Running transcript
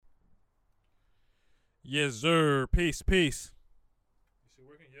Yes, sir. Peace, peace. Is it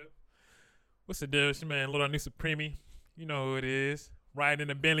working? Yep. What's the deal? It's your man, Little New Supreme. You know who it is. Riding in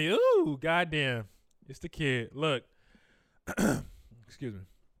the Bentley. Ooh, goddamn. It's the kid. Look. Excuse me.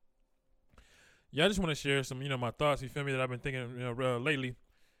 Yeah, I just want to share some, my thoughts, you feel me, that I've been thinking, lately.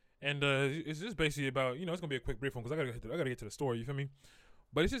 And it's just basically about, it's going to be a quick brief one because I gotta get to the story, you feel me?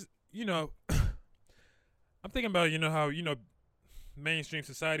 But it's just, I'm thinking about, how, mainstream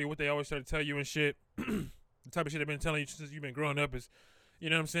society, what they always try to tell you and shit. The type of shit they've been telling you since you've been growing up is, you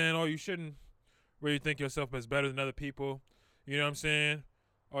know what I'm saying? Oh, you shouldn't really think yourself as better than other people. You know what I'm saying?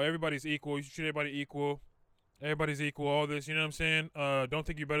 Oh, everybody's equal. You should treat everybody equal. Everybody's equal. All this, you know what I'm saying? Don't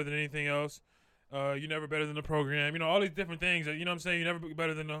think you're better than anything else. You're never better than the program. All these different things that, you know what I'm saying? You're never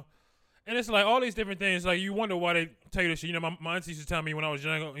better than the... And it's like all these different things. Like you wonder why they tell you this shit. My auntie used to tell me when I was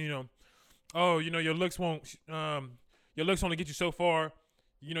young, your looks won't... your looks only get you so far.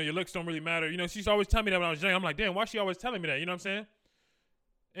 Your looks don't really matter. She used to always tell me that when I was young. I'm like, damn, why is she always telling me that? You know what I'm saying?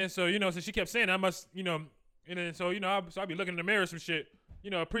 And so, so she kept saying that I must, and then so, I'd be looking in the mirror some shit,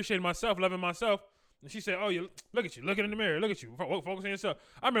 appreciating myself, loving myself. And she said, oh, look at you, looking in the mirror, look at you, focus on yourself.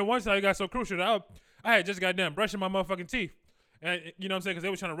 I remember one time it got so crucial that I had just got done brushing my motherfucking teeth. And you know what I'm saying? Because they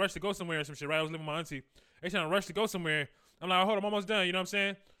were trying to rush to go somewhere and some shit, right? I was living with my auntie. They trying to rush to go somewhere. I'm like, hold on, I'm almost done, you know what I'm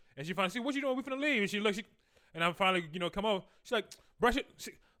saying? And she finally said, what you doing? We finna leave. And she looked, and I finally, come over. She's like, brush it.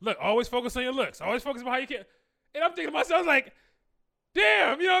 Look, always focus on your looks. Always focus on how you can. And I'm thinking to myself, like,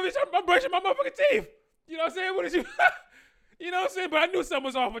 damn, I'm brushing my motherfucking teeth. You know what I'm saying? What did you, you know what I'm saying? But I knew something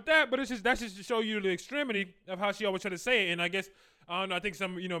was off with that. But that's just to show you the extremity of how she always tried to say it. And I guess, I don't know, I think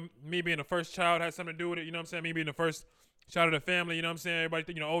me being the first child had something to do with it. You know what I'm saying? Me being the first child of the family, you know what I'm saying? Everybody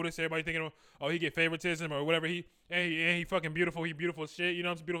think, oldest, everybody thinking, oh, he get favoritism or whatever. He fucking beautiful. He beautiful as shit. You know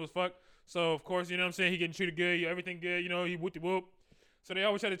what I'm saying? Beautiful as fuck. So, of course, you know what I'm saying? He getting treated good. Everything good. He whoop-de-whoop. So they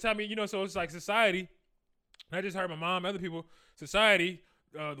always try to tell me, so it's like society. I just heard my mom, other people, society,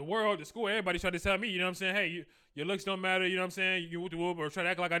 the world, the school, everybody tried to tell me, you know what I'm saying? Hey, your looks don't matter, you know what I'm saying? You whoop-de-whoop or try to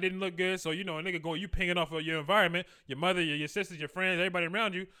act like I didn't look good. So, a nigga going, you pinging off of your environment, your mother, your sisters, your friends, everybody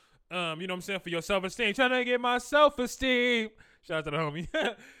around you. You know what I'm saying? For your self-esteem. Trying to get my self-esteem. Shout out to the homie.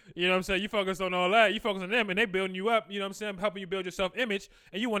 You know what I'm saying? You focus on all that. You focus on them, and they building you up. You know what I'm saying? Helping you build your self-image.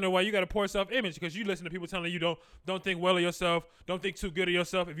 And you wonder why you got a poor self-image because you listen to people telling you don't think well of yourself. Don't think too good of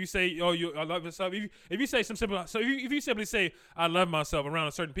yourself. If you say, I love yourself. If you say some simple, so if you simply say, I love myself around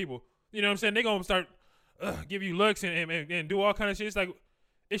a certain people, you know what I'm saying? They going to start give you looks and do all kind of shit. It's like,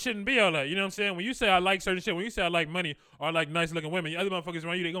 it shouldn't be all that. You know what I'm saying? When you say I like certain shit, when you say I like money or I like nice looking women, other motherfuckers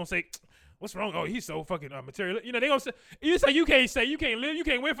around you, they going to say, what's wrong? Oh, he's so fucking material. They gonna say you can't live, you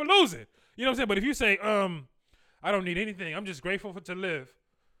can't win for losing. You know what I'm saying? But if you say, I don't need anything, I'm just grateful to live.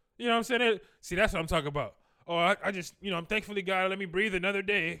 You know what I'm saying? See, that's what I'm talking about. Oh, I just, I'm thankfully God let me breathe another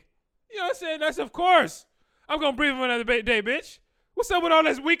day. You know what I'm saying? That's of course. I'm gonna breathe for another day, bitch. What's up with all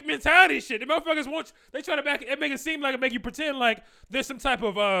this weak mentality shit? The motherfuckers they try to make it seem like make you pretend like there's some type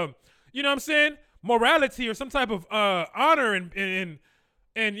of you know what I'm saying? Morality or some type of honor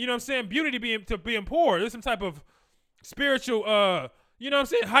and you know what I'm saying, beauty to being poor. There's some type of spiritual, you know what I'm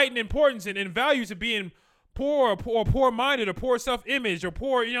saying, heightened importance and value to being poor or poor-minded or poor self-image or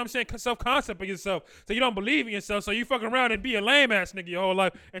poor, you know what I'm saying, self-concept of yourself. So you don't believe in yourself, so you fucking around and be a lame-ass nigga your whole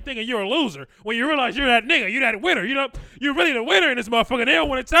life and thinking you're a loser when you realize you're that nigga, you're that winner. You're really the winner in this motherfucker. They don't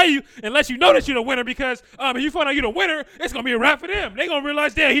want to tell you unless you know that you're the winner because if you find out you're the winner, it's going to be a wrap for them. They going to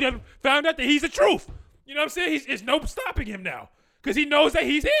realize that he done found out that he's the truth. You know what I'm saying? It's no stopping him now. Because he knows that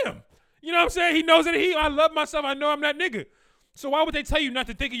he's him. You know what I'm saying? He knows that I love myself. I know I'm that nigga. So why would they tell you not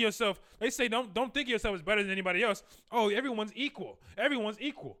to think of yourself? They say don't think of yourself as better than anybody else. Oh, everyone's equal. Everyone's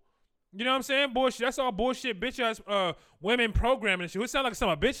equal. You know what I'm saying? Bullshit. That's all bullshit, bitch-ass women programming and shit. It sound like some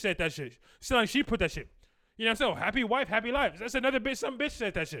bitch said that shit. It sound like she put that shit. You know what I'm saying? Oh, happy wife, happy life. That's another bitch. Some bitch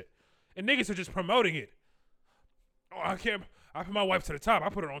said that shit. And niggas are just promoting it. Oh, I put my wife to the top. I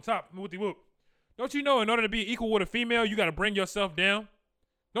put her on top. Whoop-de-whoop. Don't you know in order to be equal with a female, you got to bring yourself down?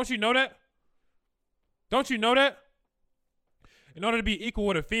 Don't you know that? Don't you know that? In order to be equal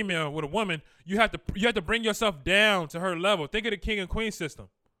with a female, with a woman, you have to bring yourself down to her level. Think of the king and queen system.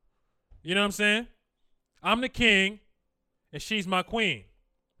 You know what I'm saying? I'm the king, and she's my queen.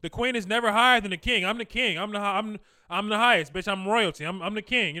 The queen is never higher than the king. I'm the king. I'm the highest, bitch. I'm royalty. I'm the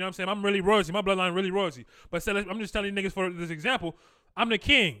king. You know what I'm saying? I'm really royalty. My bloodline really royalty. But I'm just telling you niggas for this example. I'm the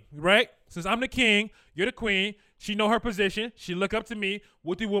king, right? Since I'm the king, you're the queen. She know her position. She look up to me.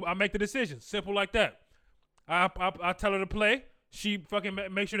 Whoop-de-whoop. I make the decision. Simple like that. I tell her to play. She fucking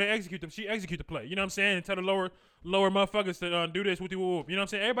make sure they execute them. She execute the play. You know what I'm saying? And tell the lower motherfuckers to do this. Whoop-de-whoop. You know what I'm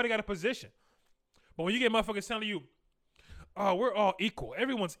saying? Everybody got a position. But when you get motherfuckers telling you, oh, we're all equal.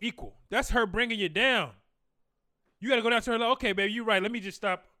 Everyone's equal. That's her bringing you down. You got to go down to her like, okay, baby, you're right. Let me just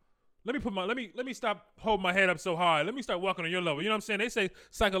stop. Let me stop holding my head up so high. Let me start walking on your level. You know what I'm saying? They say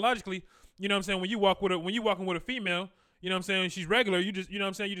psychologically, you know what I'm saying, when you walking with a female, you know what I'm saying, she's regular, you know what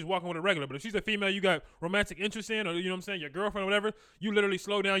I'm saying, you just walking with a regular. But if she's a female you got romantic interest in, or you know what I'm saying, your girlfriend or whatever, you literally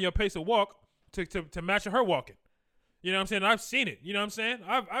slow down your pace of walk to match her walking. You know what I'm saying? I've seen it. You know what I'm saying?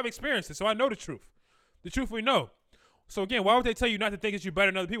 I've experienced it, so I know the truth. The truth we know. So again, why would they tell you not to think that you're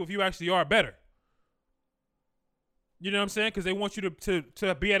better than other people if you actually are better? You know what I'm saying? Because they want you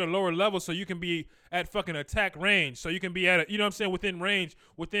to be at a lower level so you can be at fucking attack range. So you can be at a, you know what I'm saying, within range,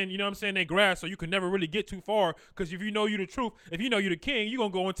 you know what I'm saying, they grasp, so you can never really get too far. Because if you know you the truth, if you know you the king, you going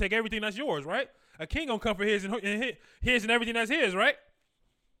to go and take everything that's yours, right? A king going to come for his and everything that's his, right?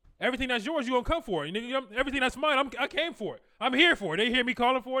 Everything that's yours, you going to come for it. Everything that's mine, I came for it. I'm here for it. They hear me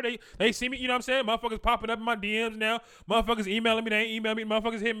calling for it. They see me, you know what I'm saying? Motherfuckers popping up in my DMs now. Motherfuckers emailing me. They ain't emailing me.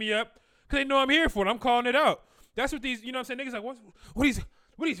 Motherfuckers hitting me up. Because they know I'm here for it. I'm calling it out. That's what these, you know what I'm saying, niggas like,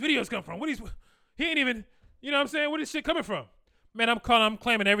 where these videos come from? He ain't even, you know what I'm saying, where this shit coming from? Man, I'm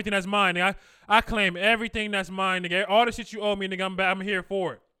claiming everything that's mine, nigga. I claim everything that's mine, nigga. All the shit you owe me, nigga, I'm here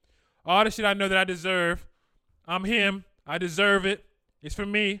for it. All the shit I know that I deserve, I'm him. I deserve it. It's for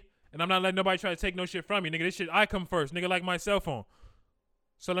me. And I'm not letting nobody try to take no shit from me, nigga. This shit, I come first, nigga, like my cell phone.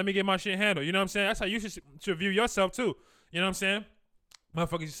 So let me get my shit handled. You know what I'm saying? That's how you should view yourself, too. You know what I'm saying?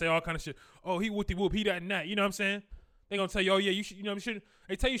 Motherfuckers say all kind of shit. Oh, he whoopty whoop, he that and that. You know what I'm saying? They gonna tell you, oh yeah, you should, you know,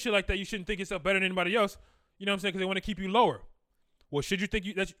 they tell you shit like that. You shouldn't think yourself better than anybody else. You know what I'm saying? Because they want to keep you lower. Well, should you think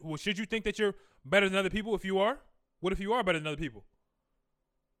that you're better than other people if you are? What if you are better than other people?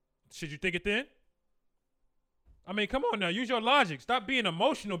 Should you think it then? I mean, come on now, use your logic. Stop being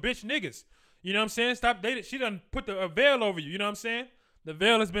emotional, bitch niggas. You know what I'm saying? Stop dating. She done put a veil over you. You know what I'm saying? The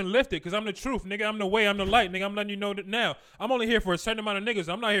veil has been lifted because I'm the truth, nigga. I'm the way. I'm the light, nigga. I'm letting you know that now. I'm only here for a certain amount of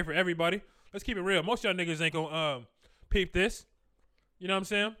niggas. I'm not here for everybody. Let's keep it real. Most of y'all niggas ain't gonna peep this. You know what I'm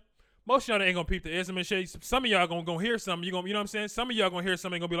saying? Most of y'all ain't gonna peep the ism and shit. Some of y'all gonna hear something. You know what I'm saying? Some of y'all gonna hear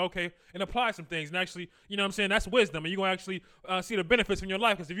something and gonna be like, okay, and apply some things. And actually, you know what I'm saying? That's wisdom. And you're gonna actually see the benefits in your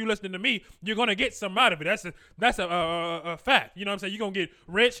life. Because if you're listening to me, you're gonna get something out of it. That's a fact. You know what I'm saying? You're gonna get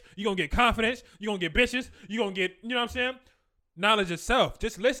rich. You're gonna get confidence. You're gonna get bitches. You're gonna get, you know what I'm saying? Knowledge of self,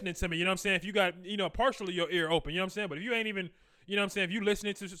 just listening to me, you know what I'm saying? If you got, you know, partially your ear open, you know what I'm saying? But if you ain't even, you know what I'm saying, if you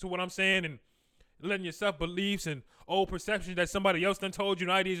listening to what I'm saying and letting your self beliefs and old perceptions that somebody else done told you,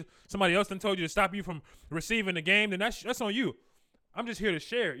 and ideas somebody else done told you to stop you from receiving the game, then that's on you. I'm just here to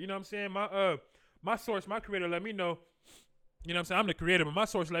share, you know what I'm saying? My source, my creator let me know, you know what I'm saying? I'm the creator, but my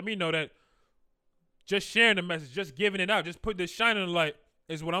source let me know that just sharing the message, just giving it out, just put this shining light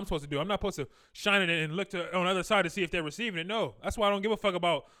is what I'm supposed to do. I'm not supposed to shine it and look on the other side to see if they're receiving it. No, that's why I don't give a fuck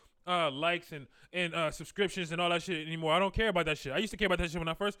about likes and subscriptions and all that shit anymore. I don't care about that shit. I used to care about that shit when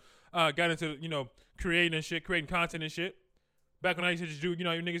I first got into, you know, creating content and shit. Back when I used to just do, you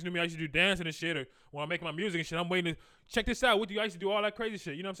know, you niggas knew me, I used to do dancing and shit, or when I'm making my music and shit, I'm waiting to check this out. What do you? I used to do all that crazy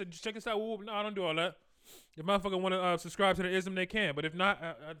shit. You know what I'm saying? Just check this out. No, I don't do all that. If motherfucker want to subscribe to the ism, they can. But if not,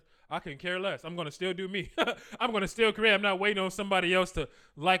 I can care less. I'm going to still do me. I'm going to still create. I'm not waiting on somebody else to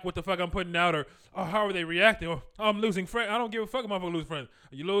like what the fuck I'm putting out, or how are they reacting, or I'm losing friends. I don't give a fuck if motherfucker lose friends.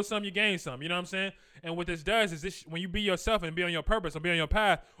 You lose some, you gain some. You know what I'm saying? And what this does is this: when you be yourself and be on your purpose or be on your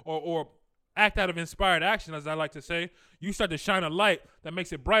path, or act out of inspired action, as I like to say, you start to shine a light that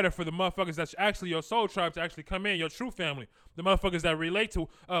makes it brighter for the motherfuckers that's actually your soul tribe to actually come in, your true family, the motherfuckers that relate to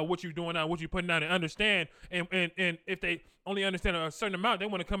what you're doing now, what you're putting out, and understand. And if they only understand a certain amount, they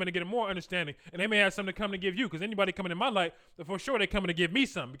want to come in and get a more understanding, and they may have something to come to give you. Because anybody coming in my light, for sure they coming to give me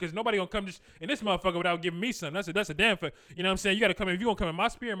something. Because nobody gonna come just in this motherfucker without giving me something. That's a damn fact. You know what I'm saying? You gotta come in. If you gonna come in my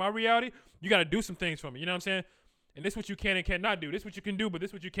spirit, my reality, you gotta do some things for me. You know what I'm saying? And this is what you can and cannot do. This is what you can do, but this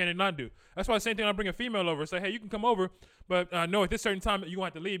is what you can and not do. That's why the same thing I bring a female over. Say, hey, you can come over, but no, at this certain time, you're going to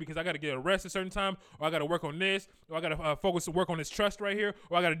have to leave because I got to get a rest at a certain time, or I got to work on this, or I got to focus to work on this trust right here,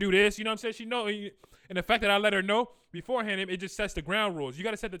 or I got to do this. You know what I'm saying? She know. And the fact that I let her know beforehand, it just sets the ground rules. You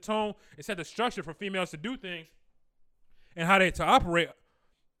got to set the tone and set the structure for females to do things and how they to operate.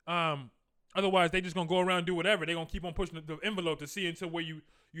 Otherwise, they just going to go around and do whatever. They're going to keep on pushing the envelope to see until where you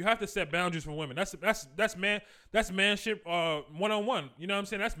have to set boundaries for women. That's manship one-on-one. You know what I'm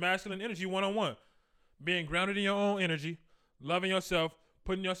saying? That's masculine energy one-on-one. Being grounded in your own energy, loving yourself,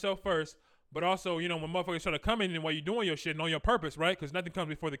 putting yourself first, but also, you know, when motherfuckers try to come in and while you're doing your shit and on your purpose, right? Because nothing comes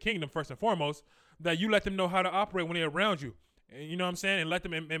before the kingdom first and foremost, that you let them know how to operate when they're around you. And you know what I'm saying? And let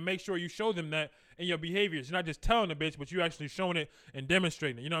them and make sure you show them that in your behaviors. You're not just telling the bitch, but you actually showing it and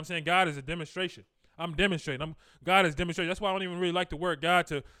demonstrating it. You know what I'm saying? God is a demonstration. I'm demonstrating. God is demonstrating. That's why I don't even really like the word God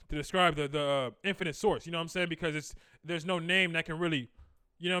to describe the infinite source. You know what I'm saying? Because there's no name that can really,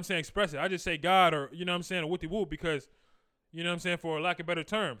 you know what I'm saying, express it. I just say God or, you know what I'm saying, or whoopty whoop because, you know what I'm saying, for lack of better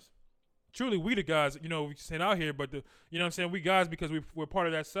terms. Truly, we the gods, you know, we saying out here, but you know what I'm saying, we gods because we're part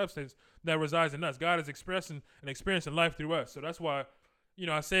of that substance that resides in us. God is expressing and experiencing life through us. So that's why, you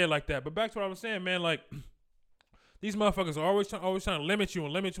know, I say it like that. But back to what I was saying, man, like, these motherfuckers are always trying to limit you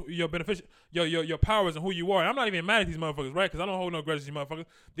and limit your beneficial, your powers and who you are. And I'm not even mad at these motherfuckers, right? Because I don't hold no grudges to these motherfuckers.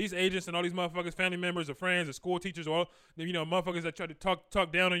 These agents and all these motherfuckers, family members or friends or school teachers or all, you know, motherfuckers that try to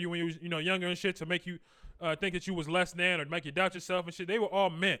talk down on you when you was, you know, younger and shit to make you think that you was less than or make you doubt yourself and shit. They were all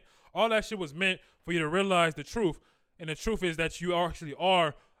meant. All that shit was meant for you to realize the truth. And the truth is that you actually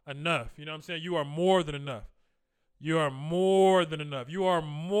are enough. You know what I'm saying? You are more than enough. You are more than enough. You are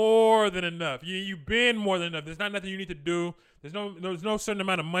more than enough. You've been more than enough. There's not nothing you need to do. There's no certain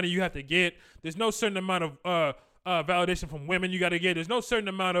amount of money you have to get. There's no certain amount of validation from women you got to get. There's no certain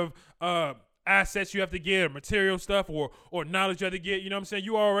amount of assets you have to get or material stuff or knowledge you have to get. You know what I'm saying?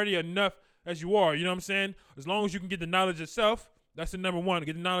 You are already enough as you are. You know what I'm saying? As long as you can get the knowledge yourself, that's the number one.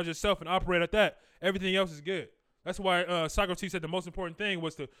 Get the knowledge yourself and operate at that. Everything else is good. That's why Socrates said the most important thing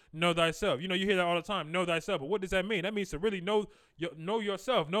was to know thyself. You know, you hear that all the time, know thyself. But what does that mean? That means to really know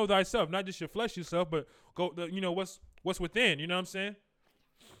yourself, know thyself, not just your flesh yourself, but you know, what's within. You know what I'm saying?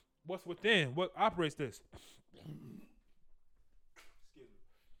 What's within? What operates this?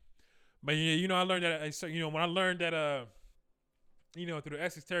 But you know, I learned that. You know, when I learned that, you know, through the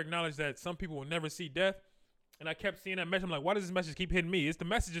esoteric knowledge that some people will never see death. And I kept seeing that message. I'm like, why does this message keep hitting me? It's the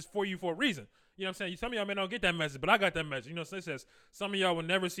message is for you for a reason. You know what I'm saying? Some of y'all may not get that message, but I got that message. You know, so it says some of y'all will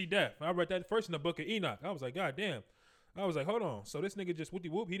never see death. I read that first in the book of Enoch. I was like, God damn. I was like, hold on. So this nigga just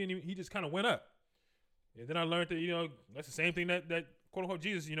whoopty whoop. He just kind of went up. And then I learned that, you know, that's the same thing that quote unquote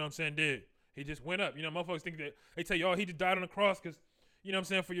Jesus, you know what I'm saying, did. He just went up. You know, motherfuckers think that they tell you, oh, he just died on the cross because, you know what I'm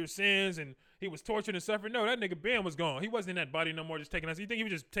saying, for your sins and he was tortured and suffering. No, that nigga Ben was gone. He wasn't in that body no more just taking us. You think he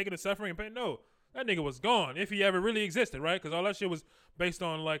was just taking the suffering and pain? No. That nigga was gone if he ever really existed, right? Because all that shit was based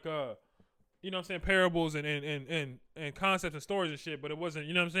on like, you know what I'm saying, parables and concepts and stories and shit. But it wasn't,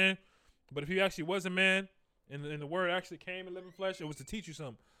 you know what I'm saying. But if he actually was a man, and the word actually came in living flesh, it was to teach you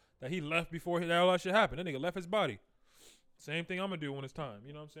something that he left before all that shit happened. That nigga left his body. Same thing I'm gonna do when it's time.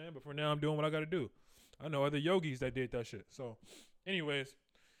 You know what I'm saying. But for now, I'm doing what I gotta do. I know other yogis that did that shit. So, anyways,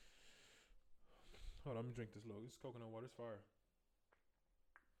 hold on, let me drink this low. This coconut water is fire.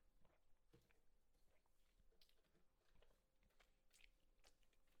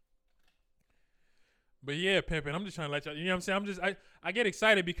 But yeah, pimping. I'm just trying to let y'all. You know what I'm saying? I get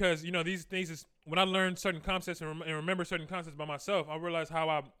excited because, you know, these things is when I learn certain concepts and remember certain concepts by myself, I realize how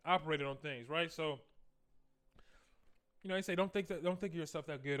I operated on things, right? So, you know, they say don't think of yourself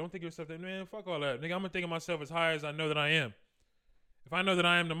that good. Don't think of yourself that, man. Fuck all that, nigga. I'm gonna think of myself as high as I know that I am. If I know that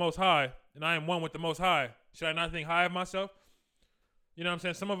I am the Most High and I am one with the Most High, should I not think high of myself? You know what I'm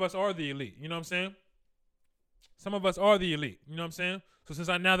saying? Some of us are the elite. You know what I'm saying? Some of us are the elite. You know what I'm saying? So since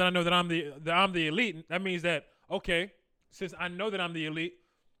now that I know that I'm the elite, that means that, okay, since I know that I'm the elite,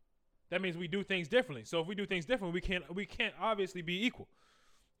 that means we do things differently. So if we do things differently, we can't obviously be equal.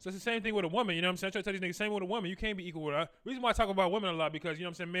 So it's the same thing with a woman. You know what I'm saying? I try to tell these niggas, same with a woman. You can't be equal with her. The reason why I talk about women a lot because, you know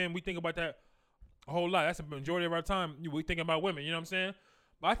what I'm saying, man, we think about that a whole lot. That's the majority of our time. We think about women. You know what I'm saying?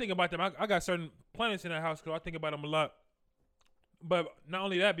 But I think about them. I got certain planets in that house because I think about them a lot. But not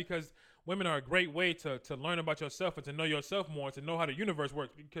only that, because women are a great way to learn about yourself and to know yourself more and to know how the universe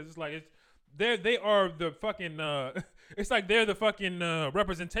works. Because it's like they are the fucking it's like they're the fucking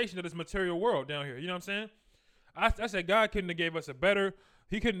representation of this material world down here. You know what I'm saying? I said God couldn't have gave us a better.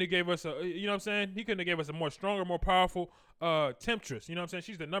 He couldn't have gave us a. You know what I'm saying? He couldn't have gave us a more stronger, more powerful temptress. You know what I'm saying?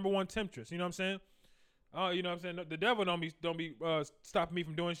 She's the number one temptress. You know what I'm saying? You know what I'm saying? The devil don't be stopping me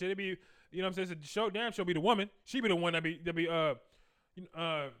from doing shit. It be, you know what I'm saying? It's a damn show be the woman. She be the one that be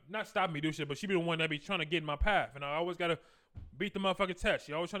not stopping me do shit, but she be the one that be trying to get in my path, and I always gotta beat the motherfucking test.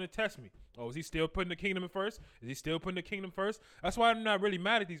 She always trying to test me. Oh, is he still putting the kingdom in first? Is he still putting the kingdom first? That's why I'm not really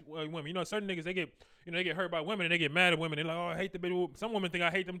mad at these women. You know, certain niggas they get hurt by women and they get mad at women. They're like, oh, I hate the bitch. Some women think I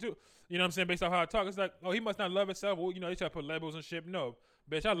hate them too. You know what I'm saying? Based off how I talk, it's like, oh, he must not love himself. Well, you know, they try to put labels and shit. No,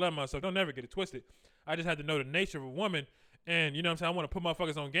 bitch, I love myself. Don't never get it twisted. I just had to know the nature of a woman, and you know what I'm saying. I want to put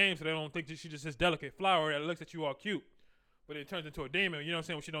motherfuckers on game so they don't think that she's just this delicate flower that looks at you all cute. But it turns into a demon, you know what I'm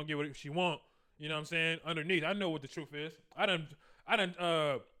saying, when she don't get what she want, you know what I'm saying, underneath. I know what the truth is. I done,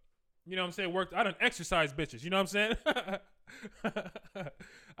 you know what I'm saying, I done exercise bitches, you know what I'm saying?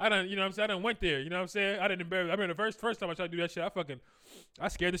 I done, you know what I'm saying, I done went there, you know what I'm saying? I didn't embarrass, I mean, the first time I tried to do that shit,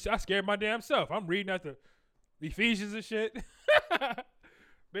 I scared my damn self. I'm reading out the Ephesians and shit.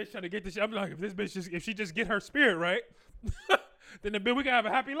 Bitch trying to get this shit. I'm like, if she just get her spirit right, then we can have a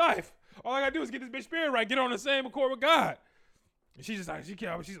happy life. All I gotta do is get this bitch spirit right, get on the same accord with God. And she's just like,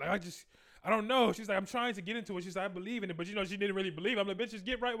 she's like, I don't know. She's like, I'm trying to get into it. She's like, I believe in it, but she didn't really believe it. I'm like, bitch, just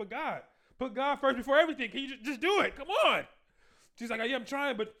get right with God. Put God first before everything. Can you just do it? Come on. She's like, yeah, I'm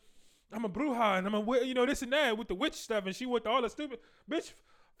trying, but I'm a bruja and I'm a, this and that with the witch stuff. And she with all the stupid, bitch,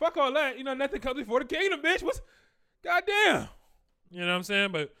 fuck all that. Nothing comes before the kingdom, bitch. What's, goddamn. You know what I'm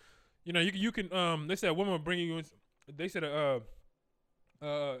saying? But, you can, they said a woman will bring you in, they said a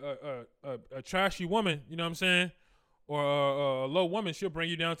trashy woman, you know what I'm saying? Or a low woman, she'll bring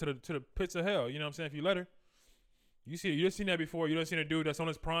you down to the pits of hell. You know what I'm saying? If you let her. You just seen that before. You done seen a dude that's on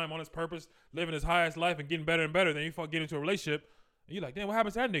his prime, on his purpose, living his highest life and getting better and better. Then you get into a relationship, and you like, damn, what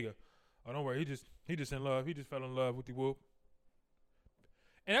happens to that nigga? Oh, don't worry, he just in love. He just fell in love with the whoop.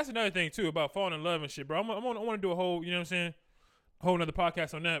 And that's another thing too about falling in love and shit, bro. I want to do a whole, you know what I'm saying, whole another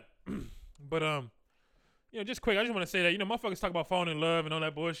podcast on that. But just quick, I just want to say that motherfuckers talk about falling in love and all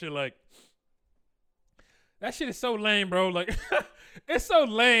that bullshit. Like, that shit is so lame, bro. Like, it's so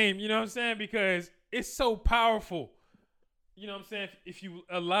lame. You know what I'm saying? Because it's so powerful. You know what I'm saying? If you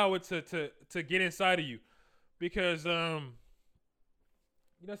allow it to get inside of you, because some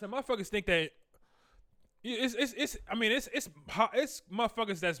motherfuckers think that it's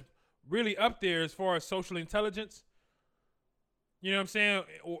motherfuckers that's really up there as far as social intelligence. You know what I'm saying?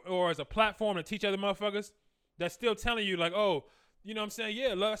 Or as a platform to teach other motherfuckers that's still telling you like, oh, you know what I'm saying?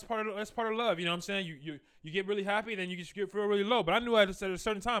 Yeah, love, that's part of love. You know what I'm saying? You get really happy, then you just feel really low. But I knew at a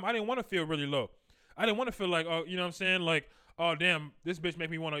certain time I didn't want to feel really low. I didn't want to feel like, oh, you know what I'm saying? Like, oh damn, this bitch make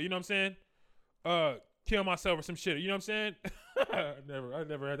me want to, you know what I'm saying? Kill myself or some shit. You know what I'm saying? I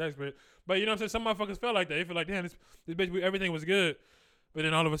never had that experience. But you know what I'm saying? Some motherfuckers felt like that. They feel like, damn, this bitch, everything was good. But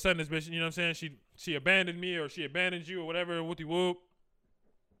then all of a sudden, this bitch, you know what I'm saying? She abandoned me, or she abandoned you, or whatever, whoopty whoop.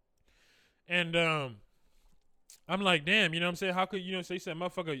 And I'm like, damn, you know what I'm saying? How could, so you said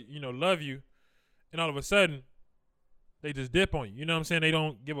motherfucker, love you, and all of a sudden, they just dip on you. You know what I'm saying? They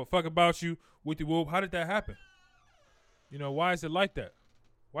don't give a fuck about you, whoopty whoop. How did that happen? Why is it like that?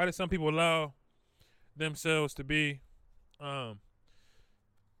 Why do some people allow themselves to be, you know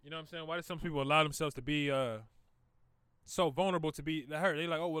what I'm saying? Why do some people allow themselves to be so vulnerable to be hurt? They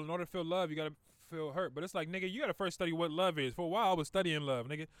like, oh, well, in order to feel love, you got to feel hurt. But it's like, nigga, you got to first study what love is. For a while, I was studying love,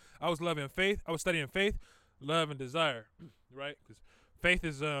 nigga. I was studying faith, love, and desire, right? Because faith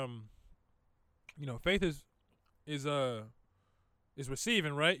is, faith is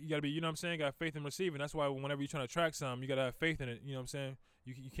receiving, right? You got to be, you know what I'm saying? Got faith in receiving. That's why whenever you're trying to attract something, you got to have faith in it. You know what I'm saying?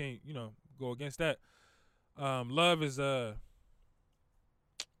 You can't, go against that. Love is the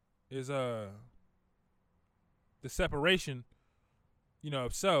separation,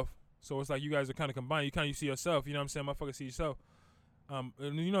 of self. So it's like you guys are kind of combined. You see yourself, you know what I'm saying? Motherfucker see yourself. And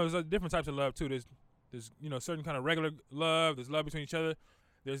there's different types of love too. There's certain kind of regular love. There's love between each other.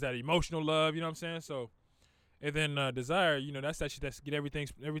 There's that emotional love, you know what I'm saying? So, and then desire, that's that shit that's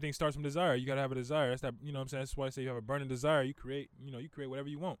everything starts from desire. You gotta have a desire. That's that, you know what I'm saying? That's why I say you have a burning desire. You create whatever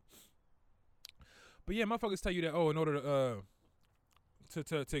you want. But yeah, motherfuckers tell you that, oh, in order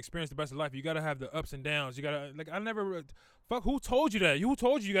to experience the best of life, you gotta have the ups and downs. You gotta, like, I never, fuck, who told you that? Who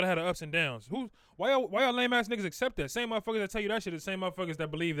told you gotta have the ups and downs? Why y'all lame ass niggas accept that? Same motherfuckers that tell you that shit, the same motherfuckers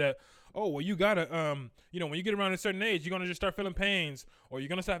that believe that, oh, well, you gotta, when you get around a certain age, you're gonna just start feeling pains, or you're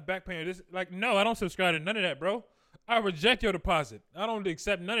gonna start back pain, or this. Like, no, I don't subscribe to none of that, bro. I reject your deposit. I don't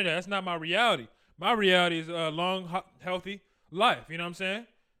accept none of that. That's not my reality. My reality is a long, healthy life, you know what I'm saying?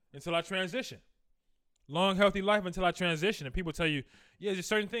 Until I transition. Long, healthy life until I transition. And people tell you, yeah, there's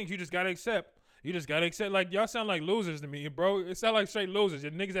certain things you just got to accept. You just got to accept. Like, y'all sound like losers to me, bro. It sound like straight losers.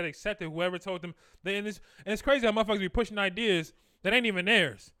 You're niggas that accepted whoever told them. And it's crazy how motherfuckers be pushing ideas that ain't even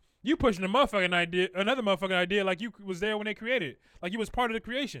theirs. You pushing another motherfucking idea like you was there when they created it. Like you was part of the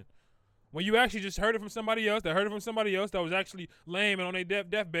creation. When you actually just heard it from somebody else that was actually lame and on their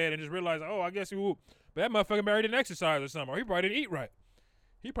deathbed and just realized, oh, I guess but that motherfucker married an exercise or something. Or he probably didn't eat right.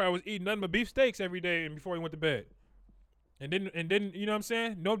 He probably was eating nothing but beef steaks every day and before he went to bed. And didn't, you know what I'm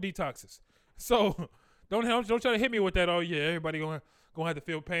saying? No detoxes. So don't try to hit me with that, oh yeah, everybody gonna have to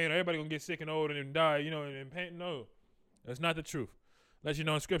feel pain, or everybody gonna get sick and old and die, and pain. No. That's not the truth. Let you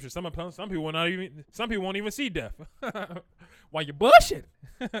know in scripture. Some people won't even see death. While you're bullshit.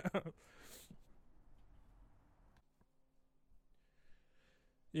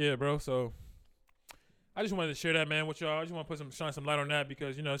 Yeah, bro. So I just wanted to share that, man, with y'all. I just want to shine some light on that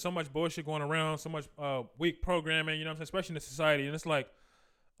because, so much bullshit going around, so much weak programming, you know what I'm saying, especially in the society. And it's like,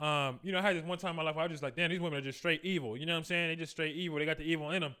 I had this one time in my life where I was just like, damn, these women are just straight evil. You know what I'm saying? They just straight evil. They got the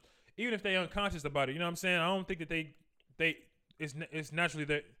evil in them. Even if they unconscious about it, you know what I'm saying? I don't think that it's naturally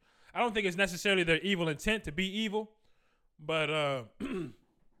that, I don't think it's necessarily their evil intent to be evil. But, you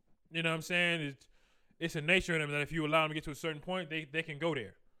know what I'm saying? it's a nature in them that if you allow them to get to a certain point, they can go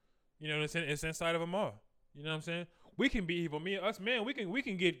there. You know, it's inside of them all. You know what I'm saying? We can be evil. Us men, we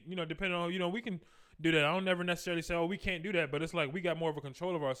can get, you know, depending on, you know, we can do that. I don't never necessarily say, oh, we can't do that, but it's like we got more of a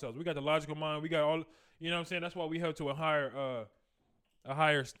control of ourselves. We got the logical mind. We got all, you know what I'm saying? That's why we held to a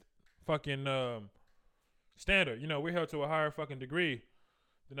higher fucking standard. You know, we're held to a higher fucking degree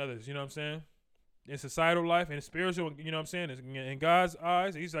than others. You know what I'm saying? In societal life and spiritual, you know what I'm saying? In God's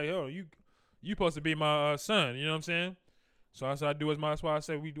eyes, he's like, oh, you supposed to be my son. You know what I'm saying? So I do that's why I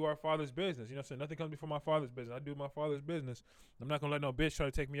say we do our Father's business. You know what I'm saying? Nothing comes before my Father's business. I do my Father's business. I'm not gonna let no bitch try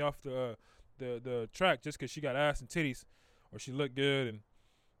to take me off the track just because she got ass and titties or she look good, and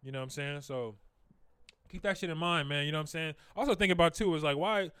you know what I'm saying? So keep that shit in mind, man. You know what I'm saying? Also thinking about too is like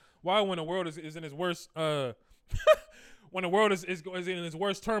why when the world is in its worst when the world is in its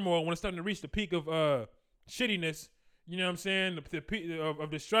worst turmoil, when it's starting to reach the peak of shittiness, you know what I'm saying? The peak of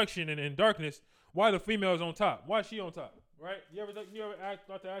destruction and darkness, why the female is on top? Why is she on top? Right? You ever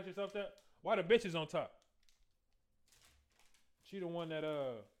thought to ask yourself that? Why the bitch is on top? She the one that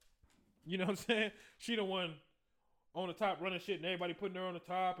you know what I'm saying? She the one on the top running shit and everybody putting her on the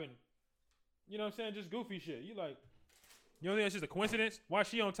top and you know what I'm saying? Just goofy shit. You like, you don't think that's just a coincidence? Why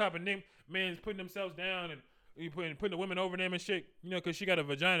she on top and them men's putting themselves down and putting the women over them and shit, you know, because she got a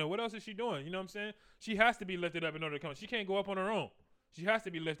vagina. What else is she doing? You know what I'm saying? She has to be lifted up in order to come. She can't go up on her own. She has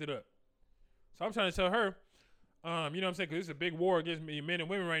to be lifted up. So I'm trying to tell her, you know what I'm saying? Because it's a big war against men and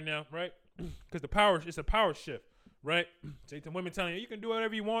women right now, right? Because it's a power shift, right? So the women telling you can do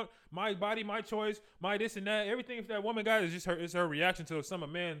whatever you want. My body, my choice, my this and that. Everything if that woman got is just her reaction to something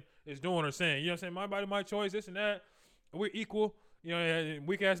a man is doing or saying. You know what I'm saying? My body, my choice, this and that. We're equal. You know,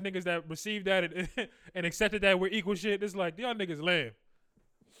 weak ass niggas that received that and accepted that we're equal shit. It's like, y'all niggas lame.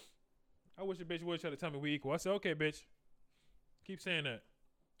 I wish a bitch would try to tell me we equal. I said, okay, bitch. Keep saying that.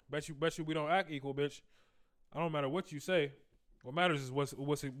 Bet you we don't act equal, bitch. I don't matter what you say. What matters is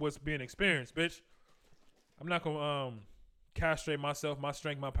what's being experienced, bitch. I'm not gonna castrate myself, my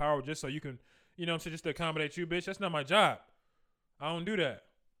strength, my power, just so you can, you know what I'm saying, just to accommodate you, bitch. That's not my job. I don't do that.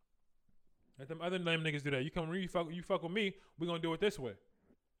 Let them other lame niggas do that. You fuck with me, we gonna do it this way.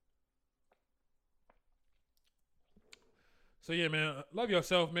 So yeah, man, love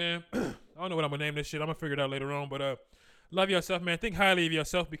yourself, man. I don't know what I'm gonna name this shit. I'm gonna figure it out later on, but love yourself, man. Think highly of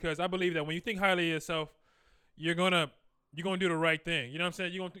yourself because I believe that when you think highly of yourself, you're gonna do the right thing. You know what I'm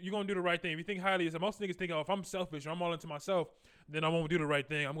saying? You're gonna do the right thing. If you think highly of yourself, most niggas think, oh, if I'm selfish or I'm all into myself, then I won't do the right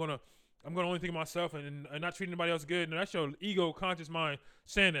thing. I'm gonna only think of myself and not treat anybody else good. And that's your ego conscious mind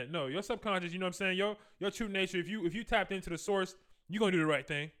saying that. No, your subconscious, you know what I'm saying? Your true nature, if you tapped into the source, you're gonna do the right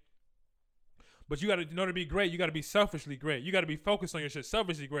thing. But you gotta, in order to be great, you gotta be selfishly great. You gotta be focused on your shit,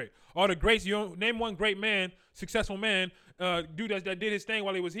 selfishly great. All the greats, you don't name one great man, successful man, dude that did his thing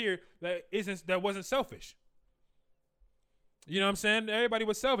while he was here that wasn't selfish. You know what I'm saying? Everybody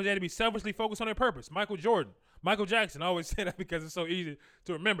was selfish. They had to be selfishly focused on their purpose. Michael Jordan, Michael Jackson. I always say that because it's so easy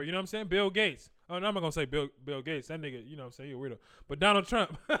to remember. You know what I'm saying? Bill Gates. Oh, no, I'm not gonna say Bill Gates. That nigga, you know what I'm saying? You're a weirdo. But Donald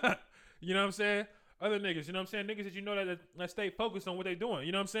Trump. You know what I'm saying? Other niggas. You know what I'm saying? Niggas that you know that stay focused on what they doing.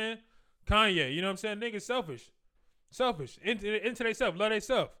 You know what I'm saying? Kanye. You know what I'm saying? Niggas selfish. Into they self. Love they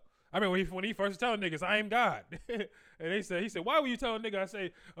self. I mean, when he first was telling niggas, I am God. And he said, why were you telling niggas?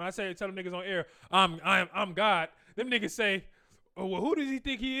 When I say tell them niggas on air, I'm God. Them niggas say, oh, well, who does he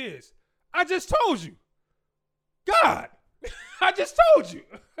think he is? I just told you. God. I just told you.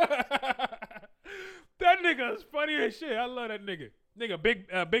 That nigga is funny as shit. I love that nigga.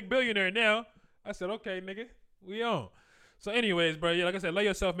 Nigga, big billionaire now. I said, okay, nigga, we on. So anyways, bro, yeah, like I said, love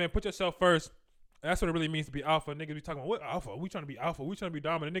yourself, man. Put yourself first. That's what it really means to be alpha. Niggas be talking about, what alpha? We trying to be alpha. We trying to be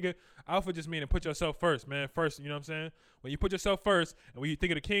dominant. Nigga, alpha just meaning put yourself first, man. First, you know what I'm saying? When you put yourself first, and when you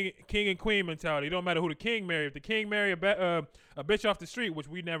think of the king and queen mentality, it don't matter who the king marry. If the king marry a bitch off the street, which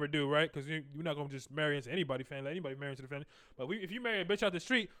we never do, right? Because you're not going to just marry into anybody family. Let anybody marry into the family. But if you marry a bitch off the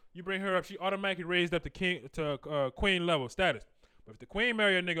street, you bring her up, she automatically raised up to queen level status. But if the queen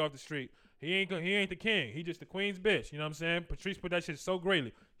marry a nigga off the street, he ain't the king. He just the queen's bitch. You know what I'm saying? Patrice put that shit so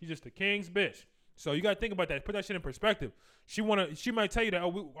greatly. He's just the king's bitch. So you gotta think about that. Put that shit in perspective. She might tell you that, I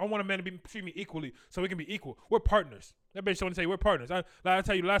want a man to treat me equally, so we can be equal. We're partners. That bitch want to tell you we're partners. I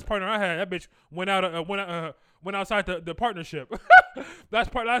tell you, the last partner I had, that bitch went outside the partnership.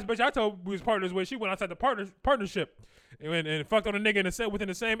 last bitch I told we was partners with, she went outside the partnership and fucked on a nigga within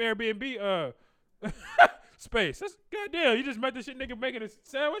the same Airbnb space. That's goddamn. You just met this shit nigga making a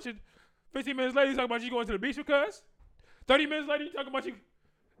sandwich, and 15 minutes later you talking about you going to the beach with cuz. 30 minutes later you talking about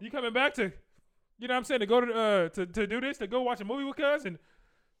you coming back to. You know what I'm saying? To go to do this, to go watch a movie with cuz, and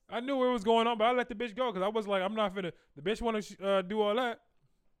I knew what was going on, but I let the bitch go because I was like, I'm not finna. The bitch want to do all that,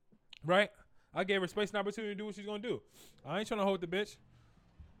 right? I gave her space and opportunity to do what she's gonna do. I ain't trying to hold the bitch.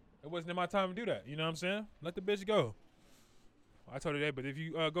 It wasn't in my time to do that. You know what I'm saying? Let the bitch go. I told her that, but if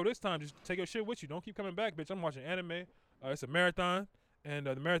you go this time, just take your shit with you. Don't keep coming back, bitch. I'm watching anime. It's a marathon, and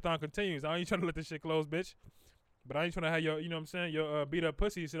the marathon continues. I ain't trying to let this shit close, bitch. But I ain't trying to have your, you know what I'm saying, your beat up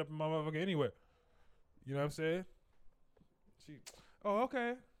pussy sit up in my motherfucker anywhere. You know what I'm saying?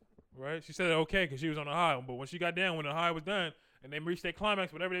 Okay. Right? She said it okay because she was on the high. But when she got down, when the high was done, and they reached their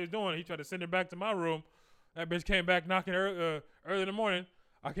climax, whatever they was doing, he tried to send her back to my room. That bitch came back knocking early in the morning.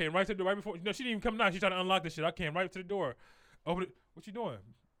 I came right to the door right before. No, she didn't even come knock. She tried to unlock the shit. I came right to the door. Open it. What you doing?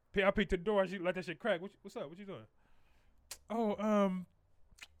 I peeked to the door. She let that shit crack. What's up? What you doing?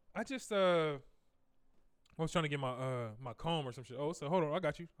 I just I was trying to get my my comb or some shit. Oh, so hold on. I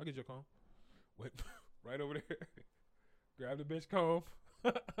got you. I'll get your comb. Wait, right over there. Grab the bitch comb.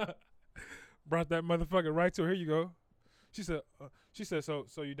 Brought that motherfucker right to her. Here you go. She said, so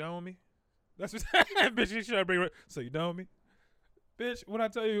you down with me? That's what bitch. She tried to bring her. So you down with me? Bitch, what I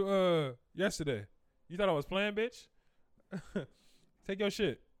tell you yesterday? You thought I was playing, bitch? Take your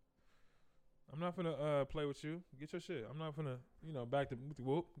shit. I'm not finna play with you. Get your shit. I'm not finna, back to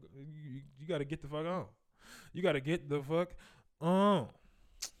whoop. You gotta get the fuck on. You gotta get the fuck on.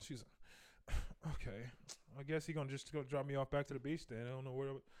 She's like, okay. I guess he gonna just go drop me off back to the beach then. I don't know where.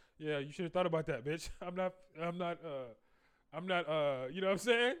 Yeah, you should have thought about that, bitch. I'm not. You know what I'm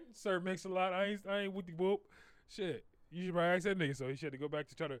saying? Sir makes a lot. I ain't with the whoop. Shit. You should probably ask that nigga. So he should to go back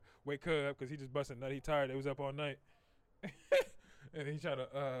to try to wake her up because he just busting nut. He tired. He was up all night. And he tried to.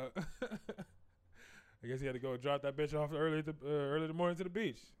 I guess he had to go drop that bitch off early in the morning to the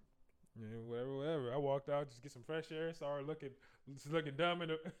beach. Yeah, whatever. I walked out just get some fresh air. Saw her looking dumb in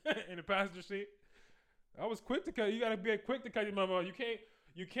the passenger seat. I was quick to cut. You gotta be quick to cut your mama. You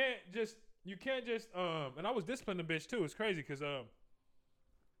can't just. And I was disciplining the bitch too. It's crazy because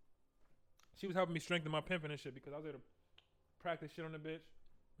she was helping me strengthen my pimping and shit because I was there to practice shit on the bitch.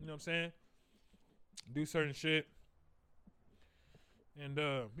 You know what I'm saying? Do certain shit. And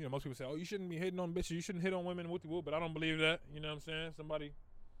most people say, "Oh, you shouldn't be hitting on bitches. You shouldn't hit on women with the whoop." But I don't believe that. You know what I'm saying? Somebody,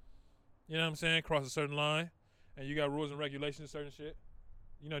 you know what I'm saying, cross a certain line, and you got rules and regulations and certain shit.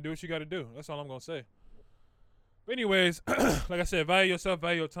 Do what you got to do. That's all I'm gonna say. But anyways, like I said, value yourself,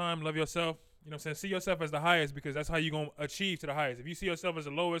 value your time, love yourself. You know what I'm saying? See yourself as the highest because that's how you're going to achieve to the highest. If you see yourself as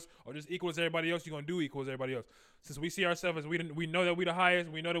the lowest or just equal as everybody else, you're going to do equal as everybody else. Since we see ourselves as we know that we the highest,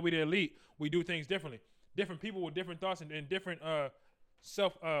 we know that we the elite, we do things differently. Different people with different thoughts and different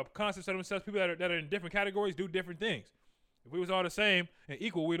self concepts of themselves, people that are in different categories do different things. If we was all the same and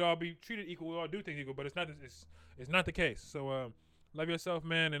equal, we'd all be treated equal. We'd all do things equal, but it's not the case. So love yourself,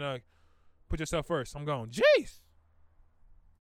 man, and put yourself first. I'm going. Jeez.